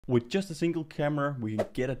With just a single camera, we can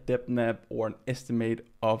get a depth map or an estimate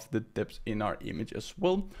of the depths in our image as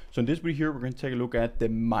well. So in this video here, we're going to take a look at the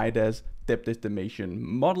MiDaS depth estimation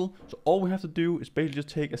model. So all we have to do is basically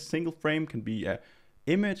just take a single frame, can be an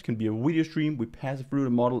image, can be a video stream, we pass it through the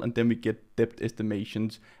model, and then we get depth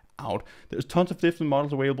estimations out. There's tons of different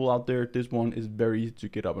models available out there. This one is very easy to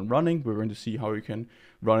get up and running. We're going to see how you can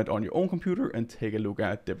run it on your own computer and take a look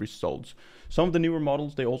at the results. Some of the newer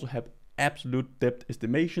models, they also have absolute depth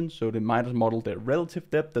estimation. So the MiDaS model, their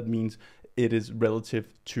relative depth, that means it is relative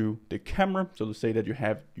to the camera. So to say that you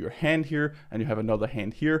have your hand here and you have another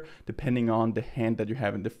hand here, depending on the hand that you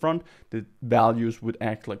have in the front, the values would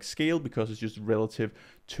act like scale because it's just relative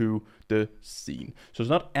to the scene. So it's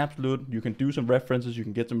not absolute. You can do some references, you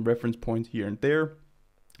can get some reference points here and there.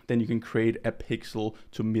 Then you can create a pixel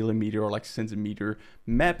to millimeter or like centimeter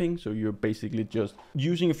mapping. So you're basically just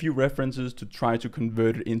using a few references to try to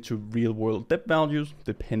convert it into real world depth values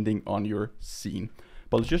depending on your scene.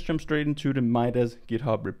 But let's just jump straight into the MiDaS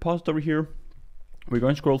GitHub repository here. We're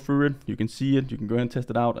going to scroll through it. You can see it, you can go and test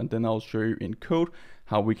it out, and then I'll show you in code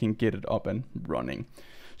how we can get it up and running.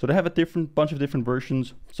 So they have a bunch of different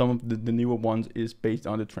versions. Some of the newer ones is based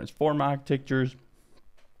on the transformer architectures.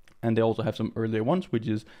 And they also have some earlier ones, which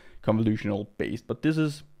is convolutional based. But this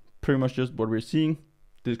is pretty much just what we're seeing.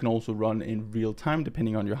 This can also run in real time,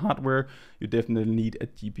 depending on your hardware. You definitely need a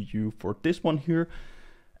GPU for this one here.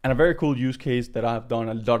 And a very cool use case that I've done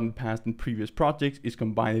a lot in the past in previous projects is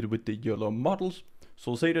combine it with the YOLO models.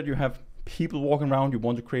 So say that you have people walking around, you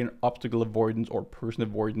want to create an obstacle avoidance or person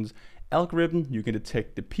avoidance algorithm. You can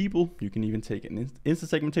detect the people. You can even take an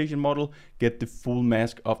instance segmentation model, get the full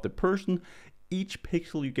mask of the person. Each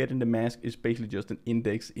pixel you get in the mask is basically just an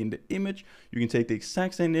index in the image. You can take the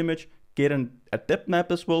exact same image, get a depth map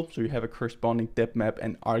as well, so you have a corresponding depth map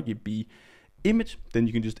and RGB image. Then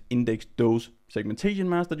you can just index those segmentation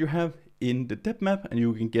masks that you have in the depth map, and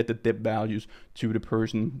you can get the depth values to the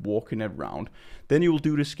person walking around. Then you will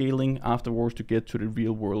do the scaling afterwards to get to the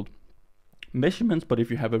real world measurements, but if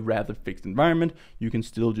you have a rather fixed environment, you can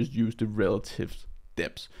still just use the relative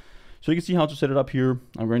depths. So you can see how to set it up here.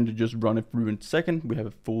 I'm going to just run it through in a second. We have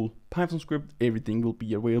a full Python script. Everything will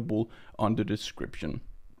be available on the description.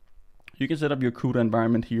 You can set up your CUDA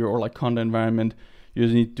environment here or like Conda environment. You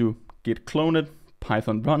just need to git clone it,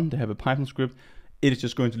 Python run. They have a Python script. It is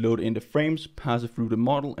just going to load in the frames, pass it through the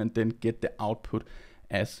model, and then get the output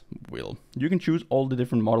as well. You can choose all the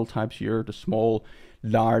different model types here, the small,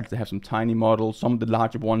 large, they have some tiny models. Some of the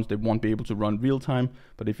larger ones, they won't be able to run real time,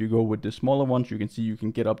 but if you go with the smaller ones, you can see you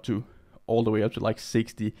can get up to all the way up to like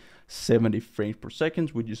 60, 70 frames per second,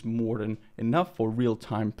 which is more than enough for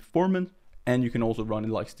real-time performance. And you can also run it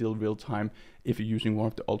like still real time if you're using one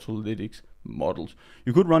of the Ultralytics models.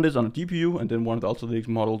 You could run this on a GPU and then one of the Ultralytics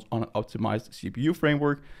models on an optimized CPU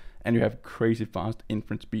framework, and you have crazy fast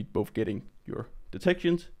inference speed, both getting your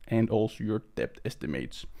detections and also your depth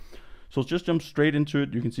estimates. So let's just jump straight into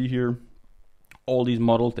it. You can see here all these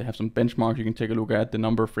models, they have some benchmarks you can take a look at, the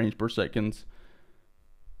number of frames per second.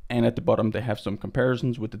 And at the bottom, they have some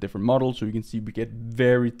comparisons with the different models. So you can see we get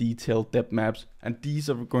very detailed depth maps. And these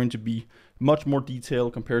are going to be much more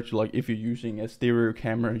detailed compared to like if you're using a stereo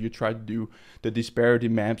camera, you try to do the disparity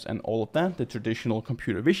maps and all of that, the traditional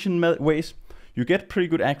computer vision ways. You get pretty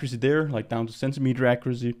good accuracy there, like down to centimeter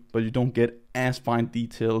accuracy, but you don't get as fine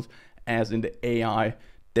details as in the AI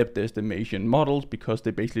depth estimation models, because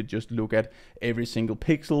they basically just look at every single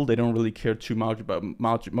pixel. They don't really care too much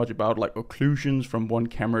about like occlusions from one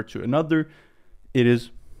camera to another. It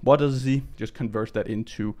is what does it see, just converts that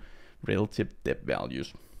into relative depth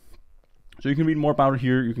values. So you can read more about it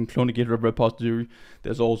here. You can clone the GitHub repository.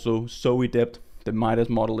 There's also Zoe depth. The MiDaS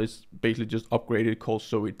model is basically just upgraded, called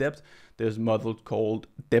Zoe depth. There's a model called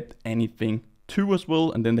depth anything 2 as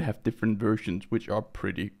well, and then they have different versions which are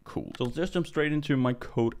pretty cool. So let's just jump straight into my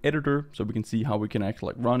code editor so we can see how we can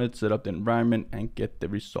actually like run it, set up the environment, and get the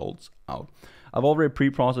results out. I've already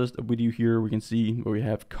pre-processed a video here. We can see where we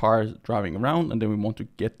have cars driving around, and then we want to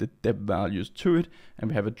get the depth values to it, and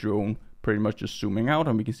we have a drone pretty much just zooming out,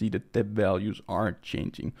 and we can see the depth values are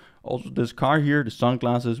changing. Also, this car here, the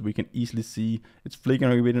sunglasses, we can easily see it's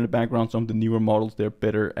flickering a bit in the background. Some of the newer models, they're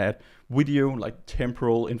better at video, like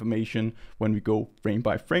temporal information when we go frame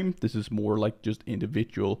by frame. This is more like just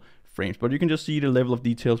individual frames, but you can just see the level of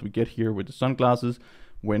details we get here with the sunglasses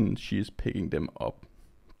when she is picking them up.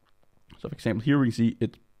 So for example, here we can see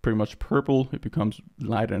it's pretty much purple. It becomes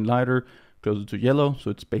lighter and lighter, closer to yellow.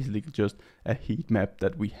 So it's basically just a heat map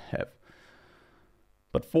that we have.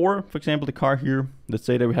 But for example, the car here, let's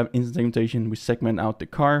say that we have instant segmentation, we segment out the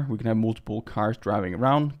car, we can have multiple cars driving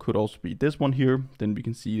around, could also be this one here, then we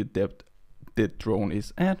can see the depth the drone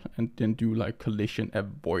is at, and then do like collision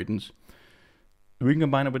avoidance. We can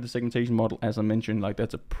combine it with the segmentation model, as I mentioned, like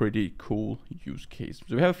that's a pretty cool use case.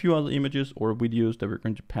 So we have a few other images or videos that we're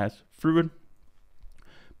going to pass through it,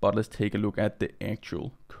 but let's take a look at the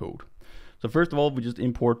actual code. So first of all, we just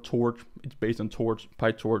import torch. It's based on torch,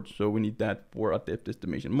 PyTorch, so we need that for our depth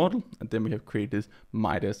estimation model. And then we have created this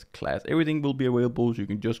MiDaS class. Everything will be available, so you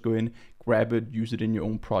can just go in, grab it, use it in your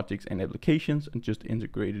own projects and applications, and just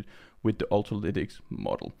integrate it with the Ultralytics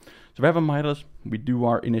model. So we have a MiDaS, we do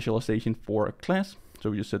our initialization for a class. So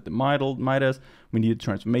we just set the MiDaS, we need a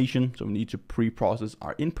transformation, so we need to pre-process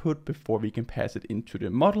our input before we can pass it into the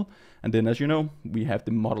model. And then, as you know, we have the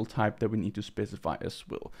model type that we need to specify as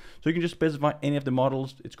well. So you can just specify any of the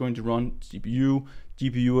models. It's going to run CPU,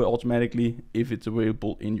 GPU automatically if it's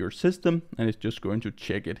available in your system, and it's just going to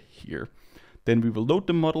check it here. Then we will load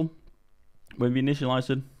the model. When we initialize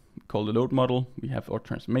it, we call the load model. We have our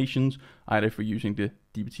transformations, either if we're using the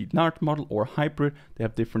DBT large model or hybrid. They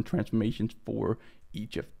have different transformations for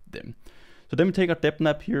each of them. So then we take our depth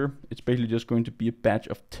map here. It's basically just going to be a batch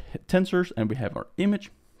of tensors, and we have our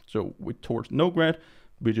image. So with towards Node-RED,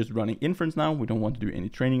 we're just running inference now. We don't want to do any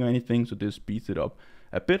training or anything, so this speeds it up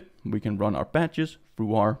a bit. We can run our batches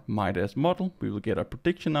through our MiDaS model. We will get our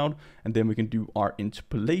prediction out, and then we can do our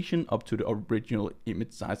interpolation up to the original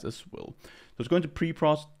image size as well. So it's going to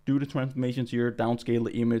pre-process, do the transformations here, downscale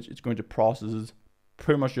the image. It's going to process it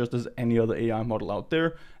pretty much just as any other AI model out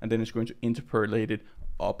there, and then it's going to interpolate it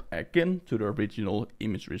up again to the original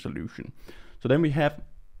image resolution. So then we have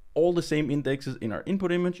all the same indexes in our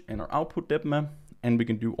input image and our output depth map, and we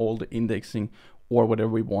can do all the indexing or whatever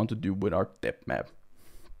we want to do with our depth map.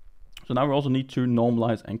 So now we also need to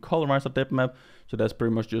normalize and colorize our depth map. So that's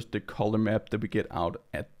pretty much just the color map that we get out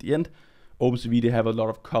at the end. OpenCV, they have a lot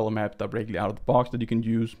of color maps directly out of the box that you can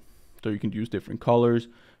use. So you can use different colors.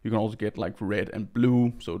 You can also get like red and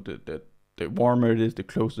blue. So the warmer it is, the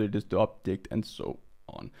closer it is to object, and so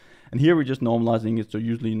on. And here we're just normalizing it. So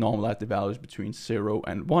usually normalize the values between 0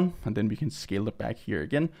 and 1. And then we can scale it back here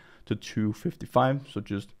again to 255. So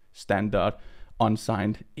just standard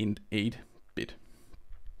unsigned int 8-bit.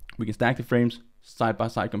 We can stack the frames,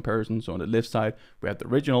 side-by-side comparison. So on the left side, we have the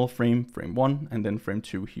original frame 1, and then frame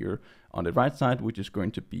 2 here on the right side, which is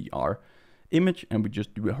going to be our image, and we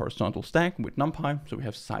just do a horizontal stack with NumPy, so we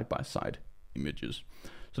have side-by-side images.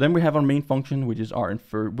 So then we have our main function, which is our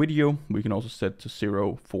infer video. We can also set to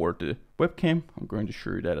 0 for the webcam. I'm going to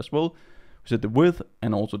show you that as well. We set the width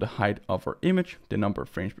and also the height of our image, the number of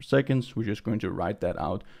frames per second. We're just going to write that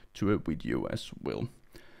out to a video as well.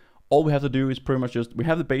 All we have to do is pretty much just, we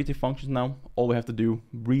have the basic functions now. All we have to do,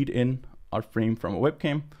 read in our frame from a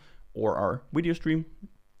webcam or our video stream.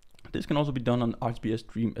 This can also be done on RGB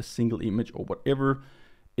stream, a single image or whatever.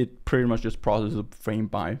 It pretty much just processes frame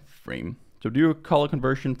by frame. So do a color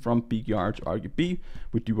conversion from BGR to RGB.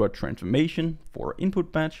 We do our transformation for our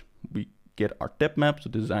input batch. We get our depth map. So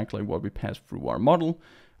this is actually what we pass through our model.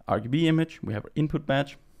 RGB image, we have our input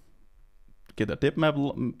batch. Get a depth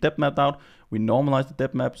map out. We normalize the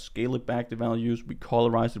depth map, scale it back the values. We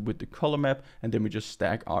colorize it with the color map, and then we just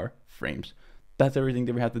stack our frames. That's everything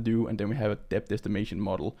that we have to do, and then we have a depth estimation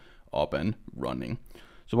model up and running.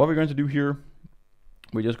 So what we're going to do here,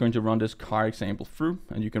 we're just going to run this car example through,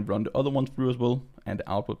 and you can run the other ones through as well, and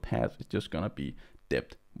the output path is just gonna be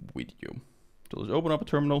depth video. So let's open up a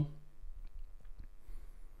terminal.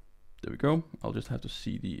 There we go. I'll just have to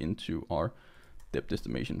cd into our depth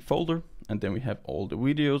estimation folder, and then we have all the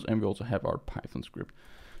videos, and we also have our Python script.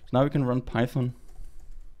 So now we can run Python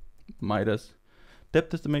MiDaS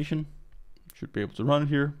depth estimation. Should be able to run it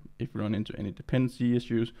here. If we run into any dependency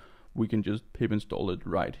issues, we can just pip install it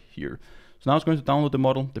right here. So now it's going to download the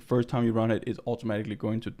model. The first time you run it, it's automatically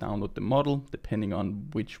going to download the model depending on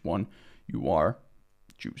which one you are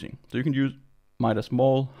choosing. So you can use MiDaS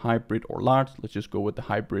small, hybrid, or large. Let's just go with the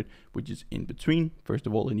hybrid, which is in between. First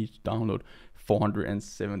of all, it needs to download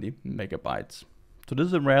 470 megabytes. So this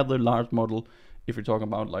is a rather large model. If you're talking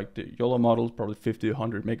about like the YOLO models, probably 50 to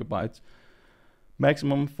 100 megabytes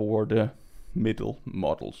maximum for the middle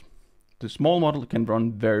models. The small model can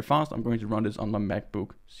run very fast. I'm going to run this on my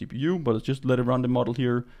MacBook CPU, but let's just let it run the model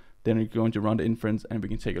here. Then we're going to run the inference, and we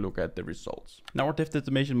can take a look at the results. Now our depth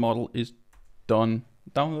estimation model is done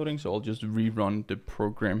downloading, so I'll just rerun the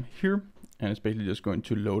program here, and it's basically just going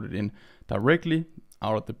to load it in directly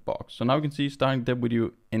out of the box. So now we can see starting depth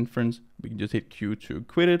video inference. We can just hit Q to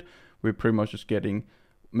quit it. We're pretty much just getting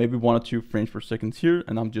maybe 1 or 2 frames per second here,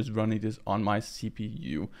 and I'm just running this on my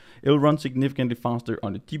CPU. It'll run significantly faster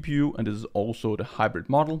on the GPU, and this is also the hybrid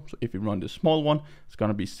model. So if you run the small one, it's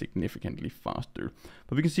gonna be significantly faster.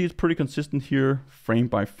 But we can see it's pretty consistent here, frame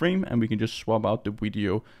by frame, and we can just swap out the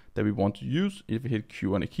video that we want to use. If we hit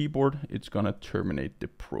Q on the keyboard, it's gonna terminate the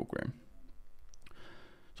program.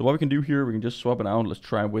 So what we can do here, we can just swap it out. Let's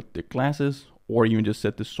try with the glasses, or even just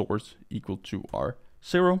set the source equal to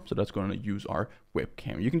R0. So that's going to use our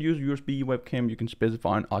webcam. You can use USB webcam. You can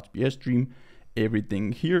specify an RGB stream,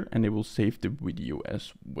 everything here, and it will save the video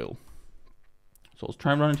as well. So let's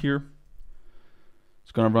try and run it here.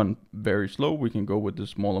 It's going to run very slow. We can go with the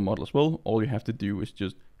smaller model as well. All you have to do is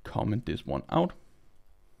just comment this one out.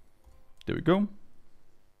 There we go.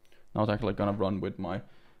 Now it's actually going to run with my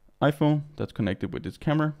iPhone that's connected with this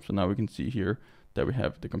camera. So now we can see here that we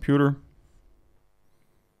have the computer,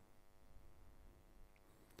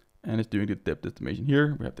 and it's doing the depth estimation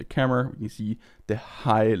here. We have the camera. We can see the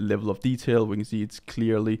high level of detail. We can see it's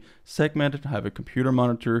clearly segmented. I have a computer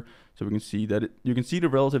monitor, so we can see that you can see the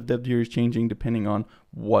relative depth here is changing depending on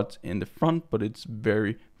what's in the front, but it's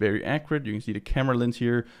very, very accurate. You can see the camera lens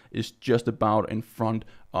here is just about in front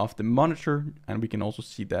of the monitor, and we can also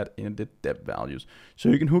see that in the depth values. So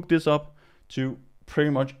you can hook this up to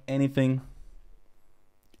pretty much anything,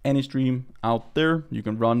 any stream out there. You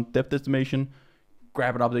can run depth estimation,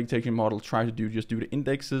 grab an object detection model, try to just do the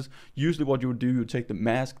indexes. Usually what you would do, you take the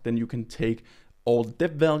mask, then you can take all the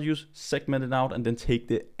depth values, segment it out, and then take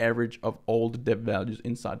the average of all the depth values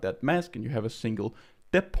inside that mask, and you have a single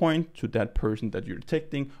depth point to that person that you're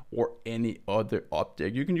detecting, or any other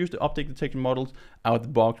object. You can use the object detection models out of the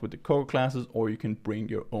box with the core classes, or you can bring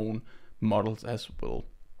your own models as well.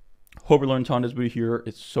 Hope you learned a ton this video here.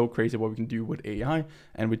 It's so crazy what we can do with AI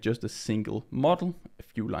and with just a single model, a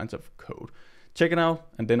few lines of code. Check it out,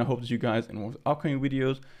 and then I hope to see you guys in one of the upcoming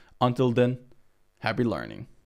videos. Until then, happy learning.